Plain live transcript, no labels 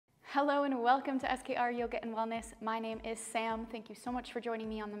Hello and welcome to SKR Yoga and Wellness. My name is Sam. Thank you so much for joining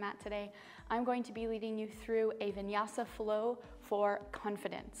me on the mat today. I'm going to be leading you through a vinyasa flow for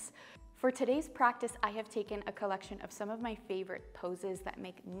confidence. For today's practice, I have taken a collection of some of my favorite poses that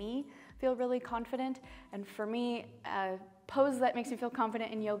make me feel really confident. And for me, a pose that makes me feel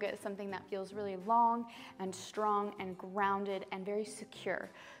confident in yoga is something that feels really long and strong and grounded and very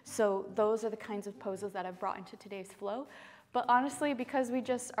secure. So those are the kinds of poses that I've brought into today's flow. But honestly, because we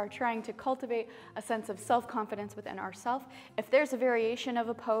just are trying to cultivate a sense of self-confidence within ourselves, if there's a variation of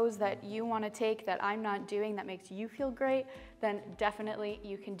a pose that you want to take that I'm not doing that makes you feel great, then definitely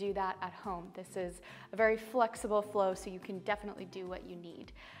you can do that at home. This is a very flexible flow, so you can definitely do what you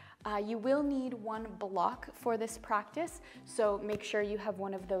need. You will need one block for this practice, so make sure you have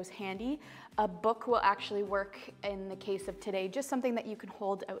one of those handy. A book will actually work in the case of today. Just something that you can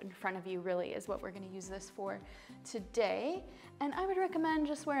hold out in front of you really is what we're going to use this for today. And I would recommend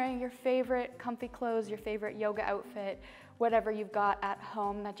just wearing your favorite comfy clothes, your favorite yoga outfit, whatever you've got at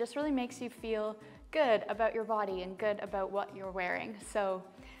home that just really makes you feel good about your body and good about what you're wearing. So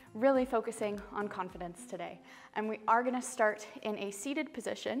really focusing on confidence today. And we are going to start in a seated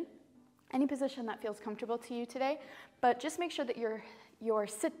position, any position that feels comfortable to you today, but just make sure that your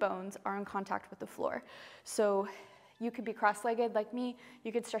sit bones are in contact with the floor. So you could be cross-legged like me,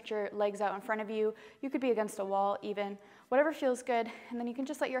 you could stretch your legs out in front of you, you could be against a wall even, whatever feels good, and then you can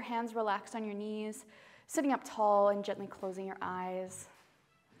just let your hands relax on your knees, sitting up tall and gently closing your eyes.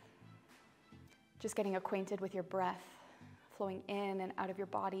 Just getting acquainted with your breath, flowing in and out of your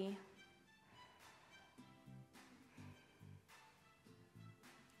body.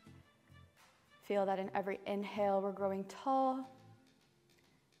 Feel that in every inhale, we're growing tall.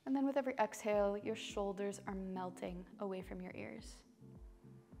 And then with every exhale, your shoulders are melting away from your ears.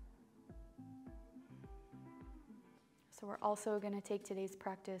 So we're also going to take today's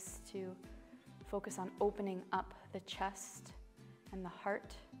practice to focus on opening up the chest and the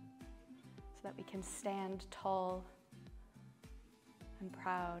heart so that we can stand tall and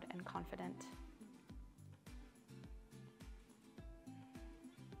proud and confident.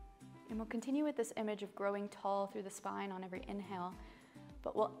 And we'll continue with this image of growing tall through the spine on every inhale,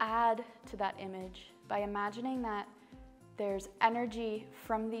 but we'll add to that image by imagining that there's energy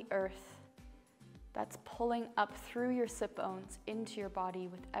from the earth that's pulling up through your sit bones into your body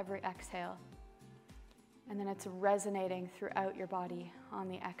with every exhale. And then it's resonating throughout your body on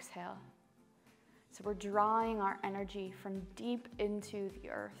the exhale. So we're drawing our energy from deep into the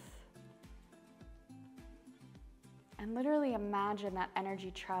earth. And literally imagine that energy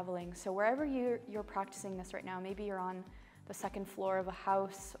traveling. So wherever you're practicing this right now, maybe you're on the second floor of a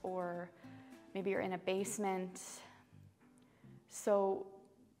house, or maybe you're in a basement. So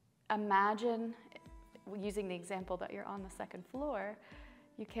imagine, using the example that you're on the second floor,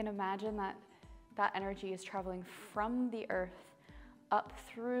 you can imagine that that energy is traveling from the earth up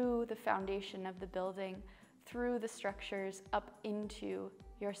through the foundation of the building, through the structures, up into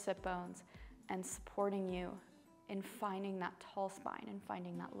your sit bones, and supporting you in finding that tall spine and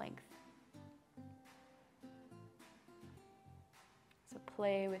finding that length. So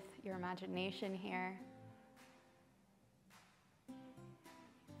play with your imagination here.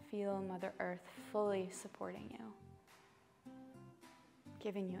 Feel Mother Earth fully supporting you,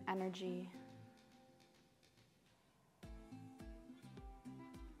 giving you energy.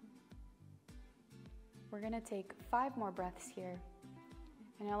 We're going to take 5 more breaths here,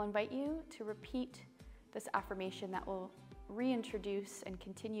 and I'll invite you to repeat this affirmation that will reintroduce and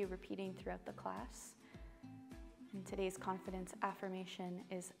continue repeating throughout the class. And today's confidence affirmation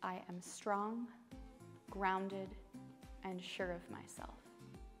is, I am strong, grounded, and sure of myself.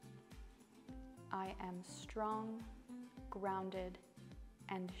 I am strong, grounded,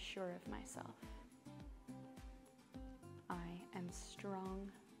 and sure of myself. I am strong,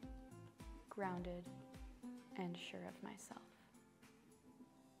 grounded, and sure of myself.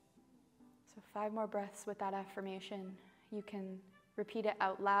 So 5 more breaths with that affirmation. You can repeat it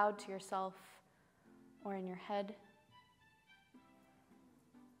out loud to yourself or in your head.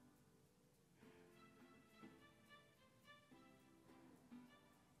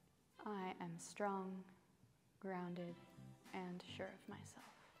 I am strong, grounded, and sure of myself.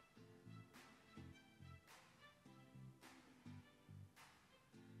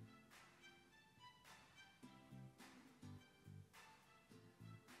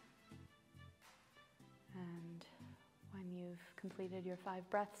 And when you've completed your 5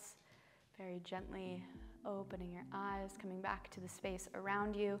 breaths, very gently opening your eyes, coming back to the space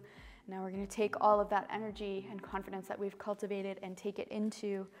around you. Now we're going to take all of that energy and confidence that we've cultivated and take it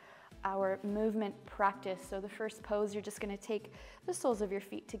into our movement practice. So the first pose, you're just gonna take the soles of your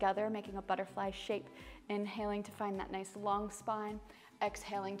feet together, making a butterfly shape, inhaling to find that nice long spine,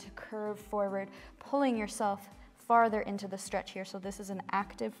 exhaling to curve forward, pulling yourself farther into the stretch here. So this is an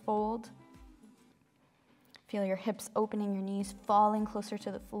active fold. Feel your hips opening, your knees falling closer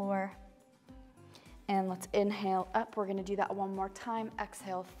to the floor. And let's inhale up. We're gonna do that one more time.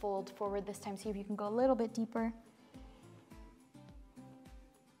 Exhale, fold forward this time. See if you can go a little bit deeper.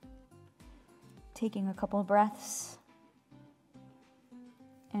 Taking a couple of breaths.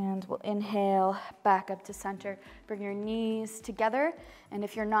 And we'll inhale back up to center. Bring your knees together. And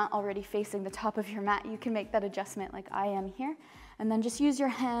if you're not already facing the top of your mat, you can make that adjustment like I am here. And then just use your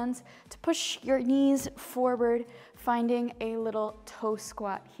hands to push your knees forward, finding a little toe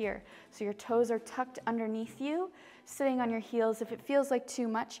squat here. So your toes are tucked underneath you, sitting on your heels. If it feels like too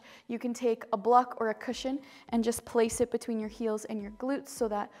much, you can take a block or a cushion and just place it between your heels and your glutes so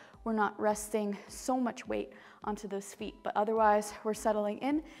that we're not resting so much weight onto those feet. But otherwise, we're settling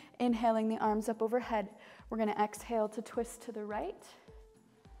in, inhaling the arms up overhead. We're gonna exhale to twist to the right.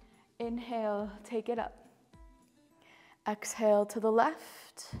 Inhale, take it up. Exhale to the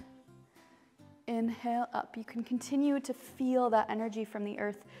left. Inhale up. You can continue to feel that energy from the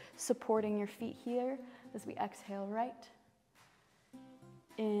earth supporting your feet here as we exhale right.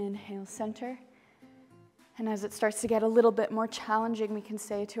 Inhale, center. And as it starts to get a little bit more challenging, we can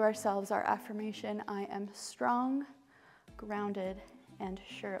say to ourselves our affirmation, I am strong, grounded, and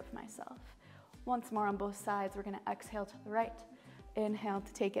sure of myself. Once more on both sides, we're gonna exhale to the right. Inhale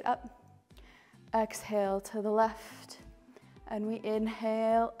to take it up. Exhale to the left. And we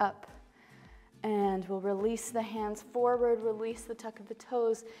inhale up. And we'll release the hands forward, release the tuck of the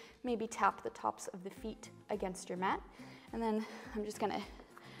toes, maybe tap the tops of the feet against your mat. And then I'm just gonna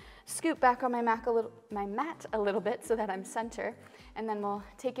scoot back on my mat a little bit so that I'm center. And then we'll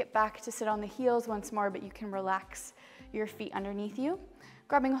take it back to sit on the heels once more, but you can relax your feet underneath you.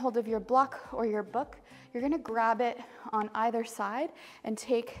 Grabbing a hold of your block or your book, you're gonna grab it on either side and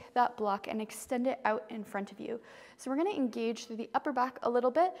take that block and extend it out in front of you. So we're gonna engage through the upper back a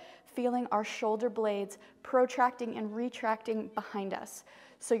little bit, feeling our shoulder blades protracting and retracting behind us.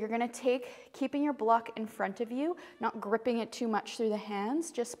 So you're gonna take, keeping your block in front of you, not gripping it too much through the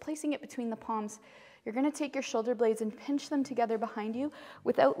hands, just placing it between the palms. You're gonna take your shoulder blades and pinch them together behind you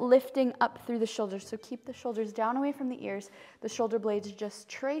without lifting up through the shoulders. So keep the shoulders down away from the ears. The shoulder blades just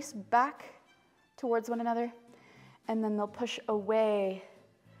trace back towards one another, and then they'll push away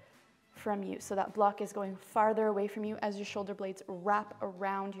from you. So that block is going farther away from you as your shoulder blades wrap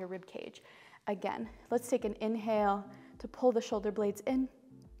around your rib cage. Again, let's take an inhale to pull the shoulder blades in,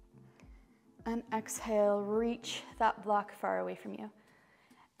 and exhale, reach that block far away from you.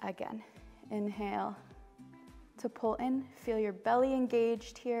 Again, inhale to pull in, feel your belly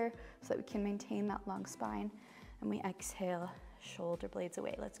engaged here so that we can maintain that long spine. And we exhale, shoulder blades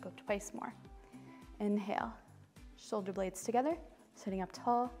away. Let's go twice more. Inhale, shoulder blades together, sitting up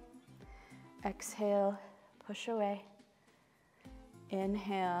tall. Exhale, push away.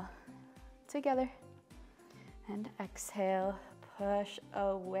 Inhale, together. And exhale, push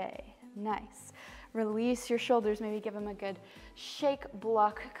away. Nice. Release your shoulders, maybe give them a good shake.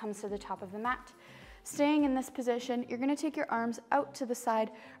 Block comes to the top of the mat. Staying in this position, you're gonna take your arms out to the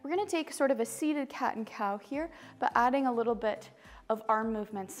side. We're gonna take sort of a seated cat and cow here, but adding a little bit of arm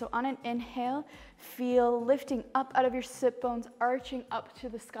movement. So on an inhale, feel lifting up out of your sit bones, arching up to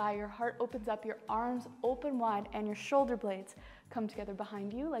the sky. Your heart opens up, your arms open wide, and your shoulder blades come together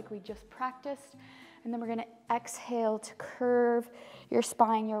behind you like we just practiced. And then we're gonna exhale to curve your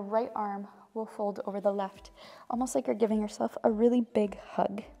spine. Your right arm will fold over the left, almost like you're giving yourself a really big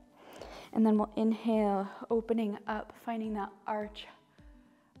hug. And then we'll inhale, opening up, finding that arch.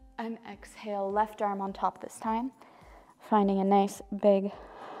 And exhale, left arm on top this time, finding a nice big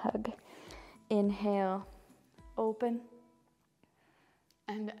hug. Inhale, open.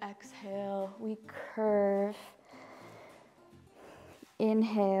 And exhale, we curve.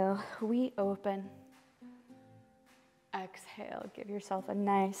 Inhale, we open. Exhale, give yourself a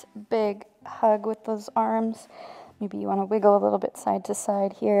nice big hug with those arms. Maybe you want to wiggle a little bit side to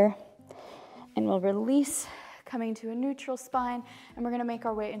side here. And we'll release, coming to a neutral spine, and we're gonna make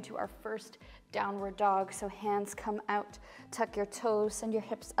our way into our first downward dog. So hands come out, tuck your toes, send your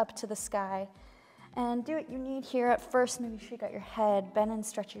hips up to the sky. And do what you need here at first. Maybe shake out your head, bend and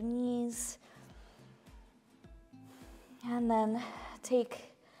stretch your knees. And then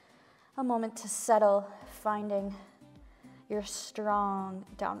take a moment to settle, finding your strong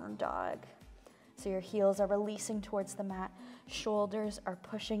downward dog. So your heels are releasing towards the mat. Shoulders are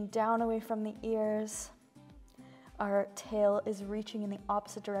pushing down away from the ears. our tail is reaching in the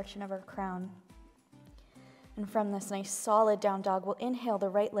opposite direction of our crown. And from this nice solid down dog, we'll inhale the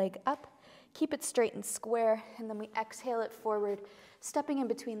right leg up, keep it straight and square, and then we exhale it forward, stepping in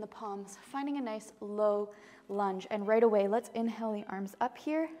between the palms, finding a nice low lunge. And right away, let's inhale the arms up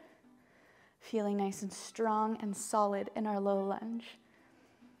here, feeling nice and strong and solid in our low lunge.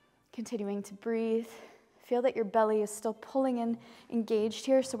 Continuing to breathe. Feel that your belly is still pulling in, engaged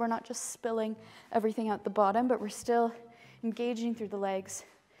here, so we're not just spilling everything out the bottom, but we're still engaging through the legs,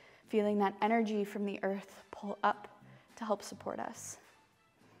 feeling that energy from the earth pull up to help support us.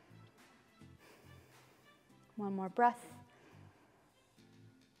 One more breath.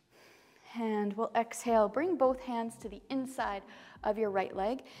 And we'll exhale. Bring both hands to the inside of your right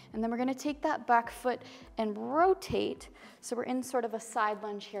leg, and then we're going to take that back foot and rotate. So we're in sort of a side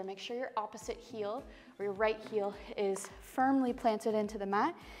lunge here. Make sure your opposite heel or your right heel is firmly planted into the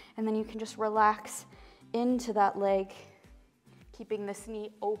mat, and then you can just relax into that leg, keeping this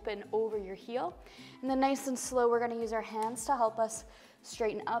knee open over your heel. And then nice and slow, we're going to use our hands to help us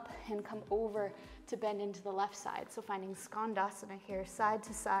straighten up and come over to bend into the left side. So finding Skandasana here, side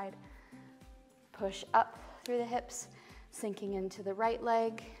to side. Push up through the hips, sinking into the right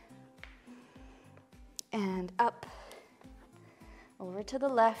leg, and up, over to the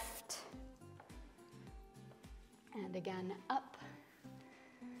left, and again up,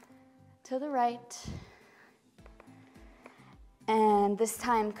 to the right, and this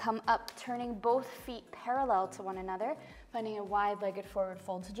time come up, turning both feet parallel to one another, finding a wide-legged forward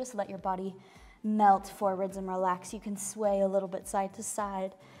fold, so just let your body melt forwards and relax. You can sway a little bit side to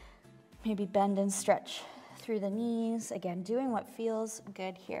side, maybe bend and stretch through the knees. Again, doing what feels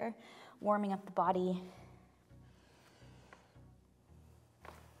good here, warming up the body.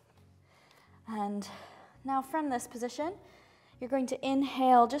 And now from this position, you're going to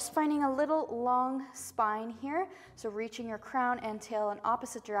inhale, just finding a little long spine here. So reaching your crown and tail in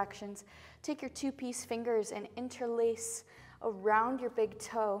opposite directions. Take your two-piece fingers and interlace around your big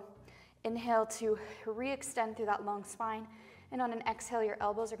toe. Inhale to re-extend through that long spine. And on an exhale, your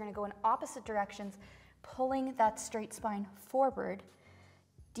elbows are going to go in opposite directions, pulling that straight spine forward,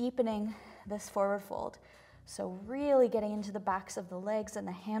 deepening this forward fold. So really getting into the backs of the legs and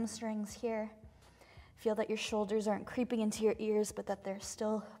the hamstrings here. Feel that your shoulders aren't creeping into your ears, but that they're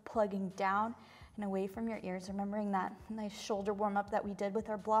still plugging down and away from your ears. Remembering that nice shoulder warm-up that we did with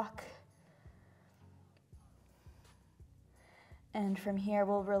our block. And from here,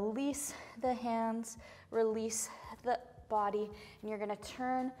 we'll release the hands, release the body, and you're going to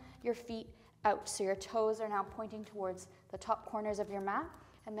turn your feet out. So your toes are now pointing towards the top corners of your mat,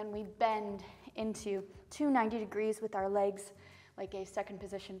 and then we bend into 290 degrees with our legs, like a second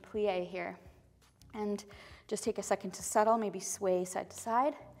position plie here. And just take a second to settle, maybe sway side to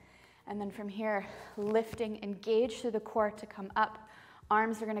side. And then from here, lifting, engage through the core to come up.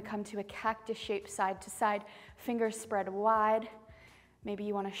 Arms are going to come to a cactus shape side to side, fingers spread wide. Maybe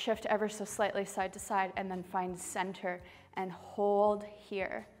you want to shift ever so slightly side to side and then find center and hold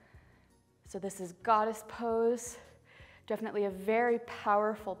here. So this is goddess pose. Definitely a very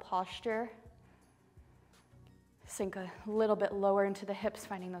powerful posture. Sink a little bit lower into the hips,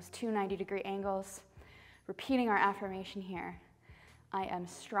 finding those 290-degree angles. Repeating our affirmation here. I am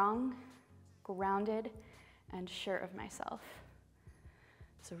strong, grounded, and sure of myself.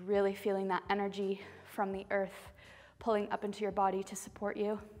 So really feeling that energy from the earth pulling up into your body to support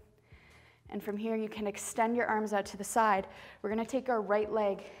you. And from here, you can extend your arms out to the side. We're going to take our right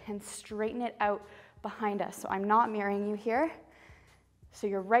leg and straighten it out behind us. So I'm not mirroring you here. So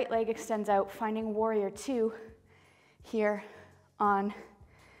your right leg extends out, finding warrior two here on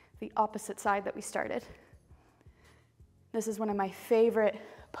the opposite side that we started. This is one of my favorite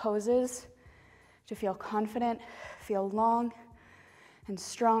poses to feel confident, feel long and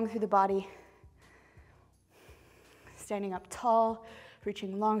strong through the body. Standing up tall,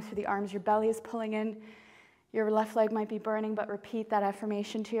 reaching long through the arms, your belly is pulling in. Your left leg might be burning, but repeat that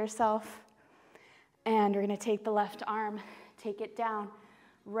affirmation to yourself. And you're going to take the left arm, take it down.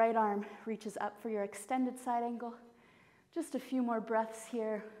 Right arm reaches up for your extended side angle. Just a few more breaths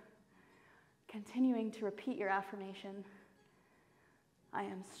here. Continuing to repeat your affirmation. I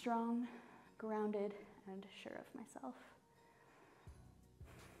am strong, grounded, and sure of myself.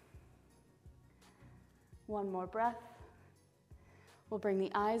 One more breath. We'll bring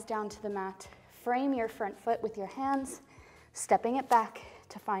the eyes down to the mat. Frame your front foot with your hands, stepping it back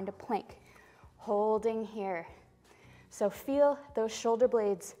to find a plank. Holding here. So feel those shoulder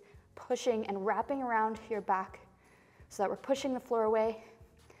blades pushing and wrapping around your back so that we're pushing the floor away,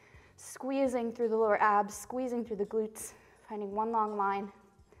 squeezing through the lower abs, squeezing through the glutes, finding one long line.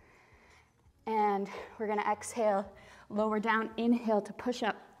 And we're gonna exhale, lower down, inhale to push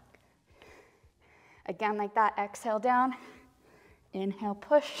up. Again, like that, exhale down, inhale,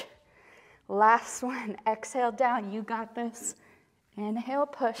 push. Last one, exhale down, you got this. Inhale,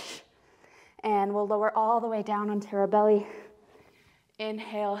 push. And we'll lower all the way down onto our belly.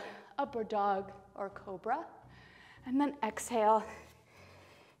 Inhale, upward dog or cobra. And then exhale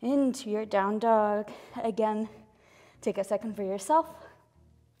into your down dog. Again, take a second for yourself.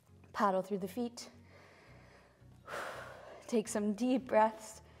 Paddle through the feet. Take some deep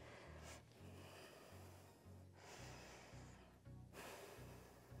breaths.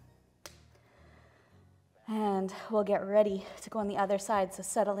 And we'll get ready to go on the other side, so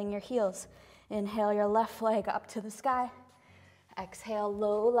settling your heels. Inhale your left leg up to the sky. Exhale,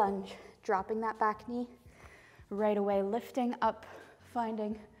 low lunge, dropping that back knee. Right away, lifting up,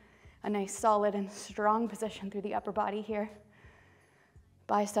 finding a nice solid and strong position through the upper body here.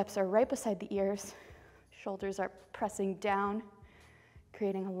 Biceps are right beside the ears. Shoulders are pressing down,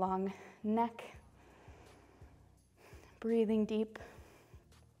 creating a long neck. Breathing deep.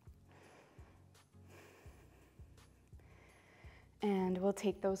 And we'll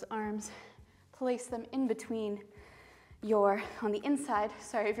take those arms, place them in between on the inside,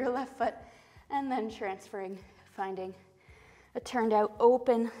 of your left foot, and then transferring, finding a turned out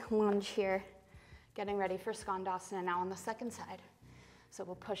open lunge here, getting ready for Skandasana now on the second side. So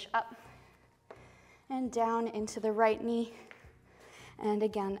we'll push up and down into the right knee, and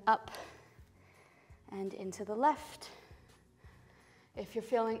again up and into the left. If you're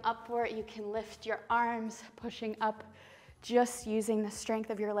feeling up for it, you can lift your arms, pushing up, just using the strength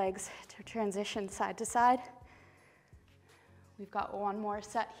of your legs to transition side to side. We've got one more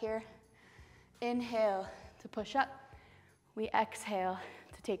set here. Inhale to push up. We exhale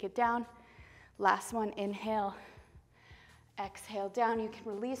to take it down. Last one, inhale. Exhale down. You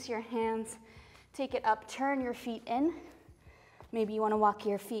can release your hands, take it up, turn your feet in. Maybe you want to walk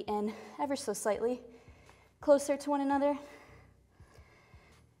your feet in ever so slightly, closer to one another.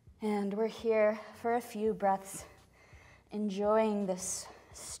 And we're here for a few breaths, enjoying this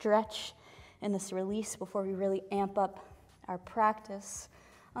stretch and this release before we really amp up our practice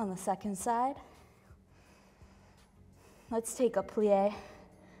on the second side. Let's take a plie,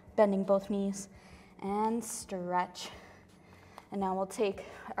 bending both knees, and stretch. And now we'll take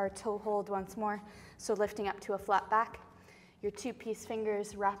our toe hold once more, so lifting up to a flat back. Your two-piece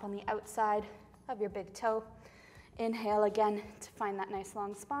fingers wrap on the outside of your big toe. Inhale again to find that nice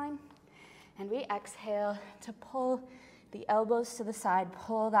long spine. And we exhale to pull the elbows to the side,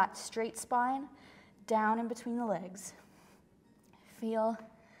 pull that straight spine down in between the legs. Feel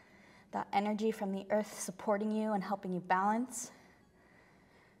that energy from the earth supporting you and helping you balance.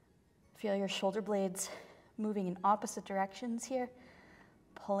 Feel your shoulder blades moving in opposite directions here,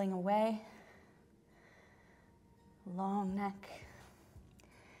 pulling away. Long neck.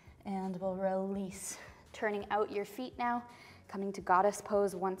 And we'll release, turning out your feet now, coming to goddess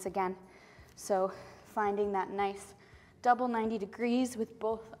pose once again. So finding that nice double 90 degrees with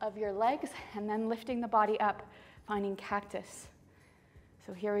both of your legs, and then lifting the body up, finding cactus.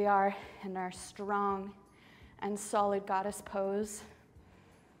 So here we are in our strong and solid goddess pose.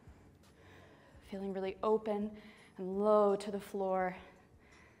 Feeling really open and low to the floor.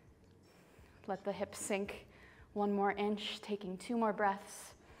 Let the hips sink 1 more inch, taking 2 more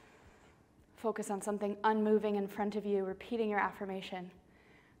breaths. Focus on something unmoving in front of you, repeating your affirmation.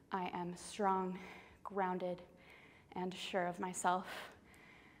 I am strong, grounded, and sure of myself.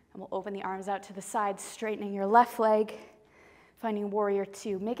 And we'll open the arms out to the side, straightening your left leg, finding warrior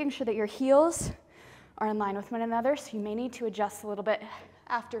 2, making sure that your heels are in line with one another, so you may need to adjust a little bit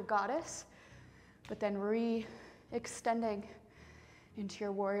after goddess, but then re-extending into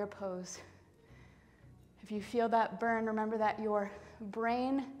your warrior pose. If you feel that burn, remember that your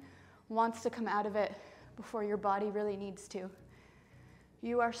brain wants to come out of it before your body really needs to.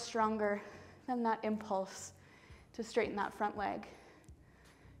 You are stronger than that impulse to straighten that front leg.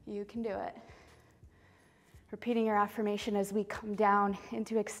 You can do it. Repeating your affirmation as we come down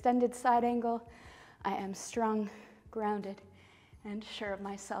into extended side angle. I am strong, grounded, and sure of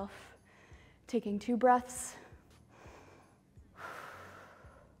myself. Taking 2 breaths.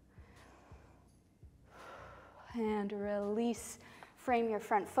 And release. Frame your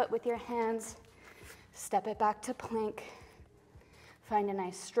front foot with your hands. Step it back to plank. Find a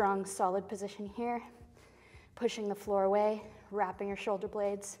nice, strong, solid position here. Pushing the floor away, wrapping your shoulder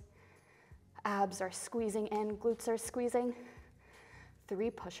blades. Abs are squeezing in, glutes are squeezing. 3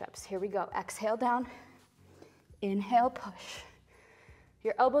 push-ups. Here we go. Exhale down. Inhale, push.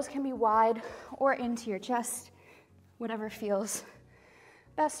 Your elbows can be wide or into your chest, whatever feels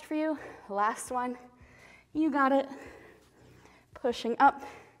best for you. Last one. You got it. Pushing up,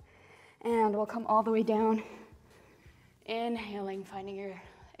 and we'll come all the way down. Inhaling, finding your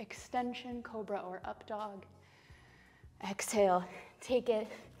extension, cobra or up dog. Exhale, take it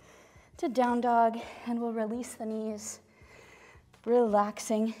to down dog, and we'll release the knees,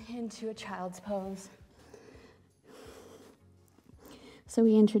 relaxing into a child's pose. So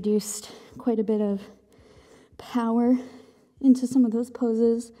we introduced quite a bit of power into some of those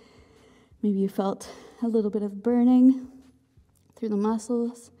poses. Maybe you felt a little bit of burning through the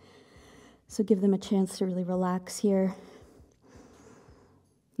muscles. So give them a chance to really relax here.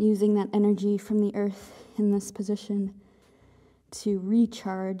 Using that energy from the earth in this position to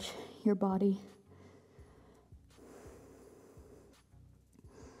recharge your body.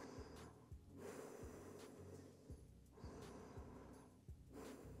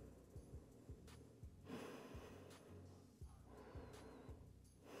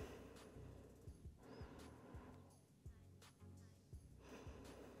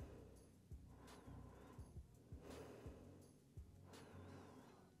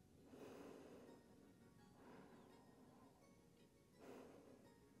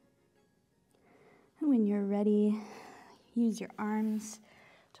 And when you're ready, use your arms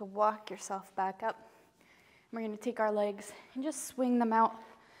to walk yourself back up. We're going to take our legs and just swing them out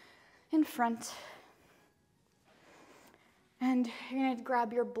in front. And you're going to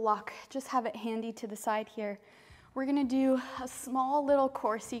grab your block. Just have it handy to the side here. We're going to do a small little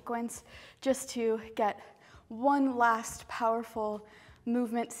core sequence just to get one last powerful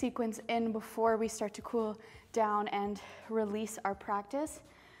movement sequence in before we start to cool down and release our practice.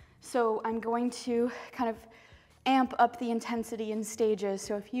 So I'm going to kind of amp up the intensity in stages.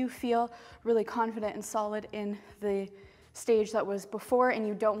 So if you feel really confident and solid in the stage that was before and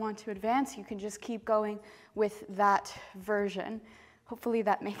you don't want to advance, you can just keep going with that version. Hopefully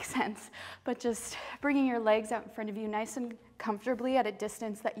that makes sense. But just bringing your legs out in front of you nice and comfortably at a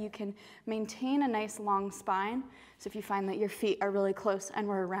distance that you can maintain a nice long spine. So if you find that your feet are really close and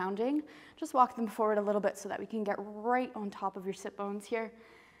we're rounding, just walk them forward a little bit so that we can get right on top of your sit bones here.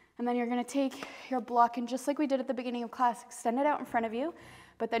 And then you're going to take your block and just like we did at the beginning of class, extend it out in front of you.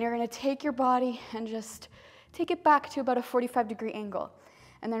 But then you're going to take your body and just take it back to about a 45-degree angle.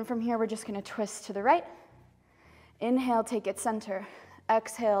 And then from here, we're just going to twist to the right. Inhale, take it center.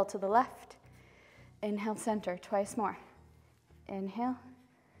 Exhale to the left. Inhale, center. Twice more. Inhale.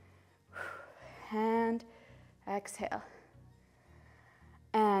 And exhale.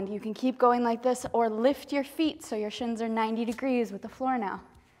 And you can keep going like this or lift your feet so your shins are 90 degrees with the floor now.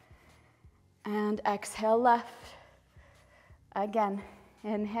 And exhale left. Again,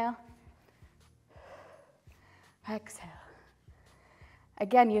 inhale. Exhale.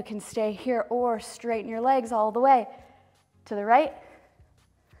 Again, you can stay here or straighten your legs all the way. To the right,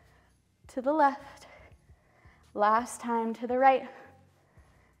 to the left. Last time to the right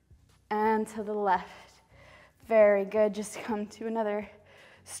and to the left. Very good. Just come to another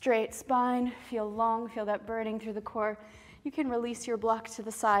straight spine. Feel long, feel that burning through the core. You can release your block to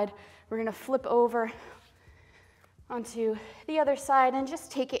the side. We're going to flip over onto the other side and just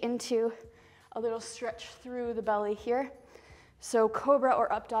take it into a little stretch through the belly here. So cobra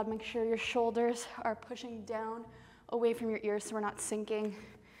or up dog, make sure your shoulders are pushing down away from your ears so we're not sinking.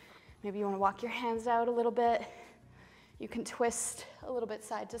 Maybe you want to walk your hands out a little bit. You can twist a little bit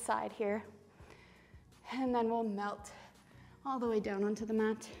side to side here. And then we'll melt all the way down onto the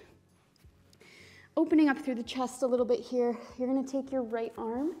mat. Opening up through the chest a little bit here, you're going to take your right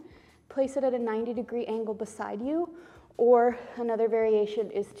arm, place it at a 90-degree angle beside you, or another variation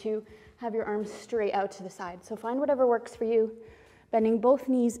is to have your arms straight out to the side. So find whatever works for you. Bending both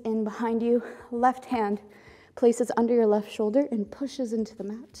knees in behind you, left hand places under your left shoulder and pushes into the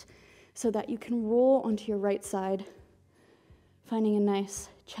mat so that you can roll onto your right side, finding a nice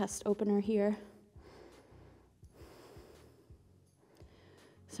chest opener here.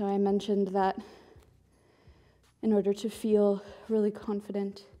 So I mentioned that in order to feel really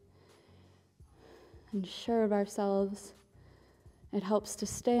confident and sure of ourselves, it helps to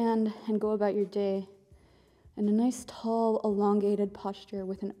stand and go about your day in a nice, tall, elongated posture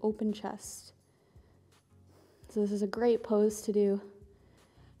with an open chest. So this is a great pose to do,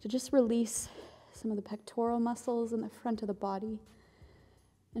 to just release some of the pectoral muscles in the front of the body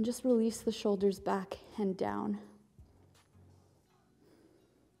and just release the shoulders back and down.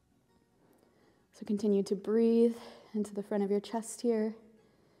 So continue to breathe into the front of your chest here.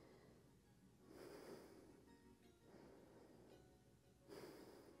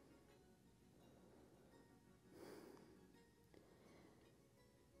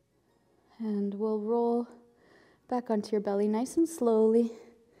 And we'll roll back onto your belly nice and slowly,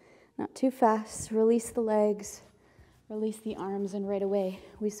 not too fast. Release the legs, release the arms, and right away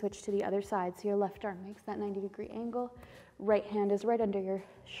we switch to the other side. So your left arm makes that 90-degree angle. Right hand is right under your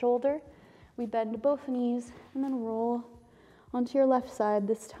shoulder. We bend both knees and then roll onto your left side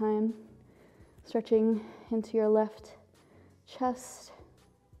this time, stretching into your left chest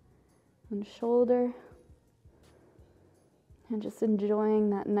and shoulder, and just enjoying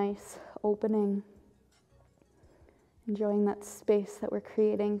that nice opening, enjoying that space that we're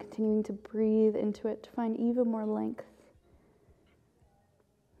creating, continuing to breathe into it to find even more length.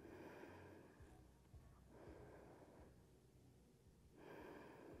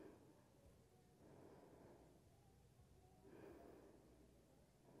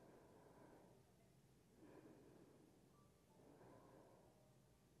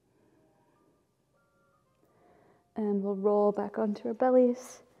 And we'll roll back onto our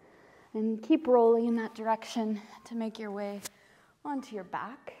bellies and keep rolling in that direction to make your way onto your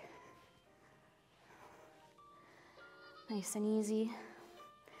back. Nice and easy.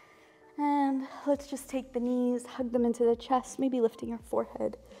 And let's just take the knees, hug them into the chest, maybe lifting your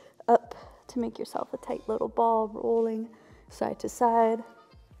forehead up to make yourself a tight little ball, rolling side to side.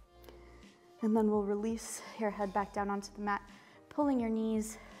 And then we'll release your head back down onto the mat, pulling your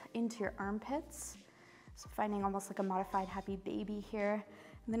knees into your armpits. So finding almost like a modified happy baby here.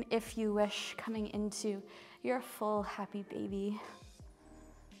 And then if you wish, coming into your full happy baby.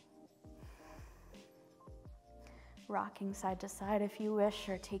 Rocking side to side if you wish,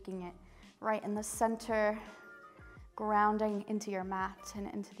 or taking it right in the center, grounding into your mat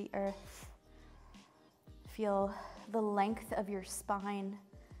and into the earth. Feel the length of your spine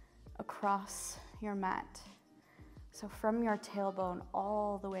across your mat. So from your tailbone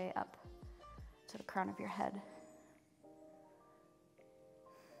all the way up to the crown of your head.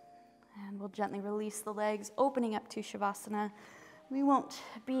 And we'll gently release the legs, opening up to Shavasana. We won't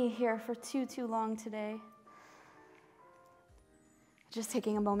be here for too long today. Just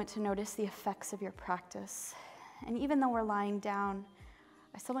taking a moment to notice the effects of your practice. And even though we're lying down,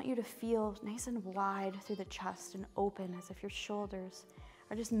 I still want you to feel nice and wide through the chest and open, as if your shoulders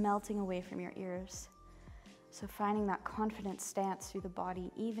are just melting away from your ears. So finding that confident stance through the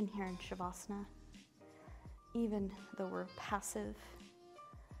body, even here in Shavasana. Even though we're passive,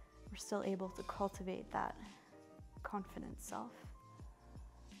 we're still able to cultivate that confident self.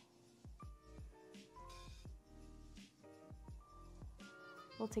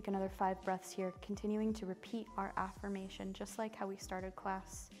 We'll take another 5 breaths here, continuing to repeat our affirmation, just like how we started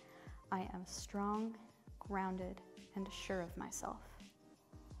class. I am strong, grounded, and sure of myself.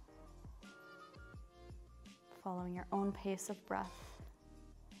 Following your own pace of breath.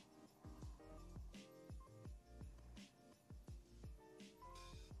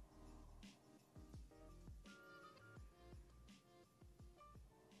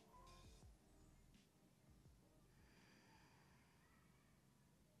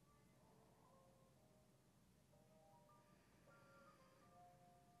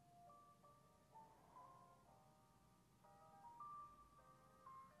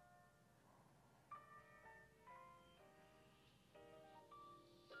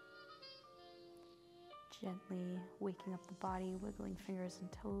 Gently waking up the body, wiggling fingers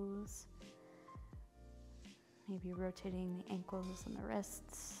and toes. Maybe rotating the ankles and the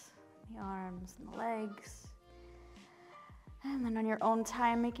wrists, the arms and the legs. And then on your own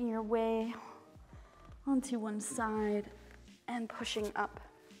time, making your way onto one side and pushing up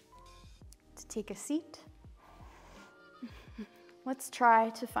to take a seat. Let's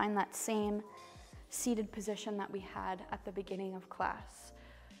try to find that same seated position that we had at the beginning of class.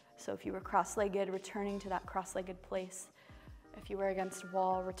 So if you were cross-legged, returning to that cross-legged place. If you were against a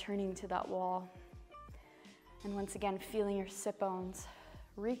wall, returning to that wall. And once again, feeling your sit bones.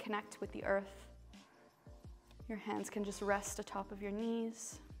 Reconnect with the earth. Your hands can just rest atop of your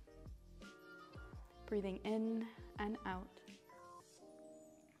knees. Breathing in and out.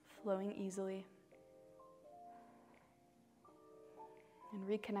 Flowing easily. And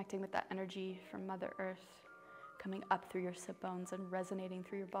reconnecting with that energy from Mother Earth, coming up through your sit bones and resonating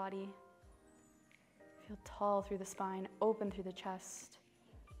through your body. Feel tall through the spine, open through the chest.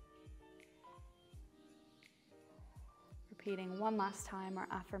 Repeating one last time our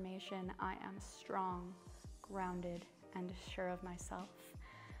affirmation, I am strong, grounded, and sure of myself.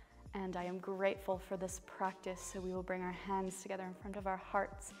 And I am grateful for this practice, so we will bring our hands together in front of our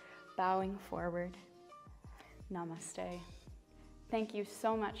hearts, bowing forward. Namaste. Thank you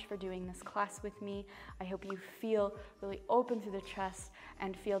so much for doing this class with me. I hope you feel really open through the chest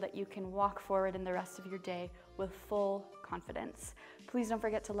and feel that you can walk forward in the rest of your day with full confidence. Please don't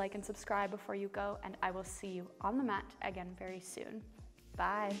forget to like and subscribe before you go, and I will see you on the mat again very soon.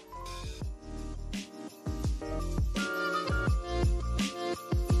 Bye.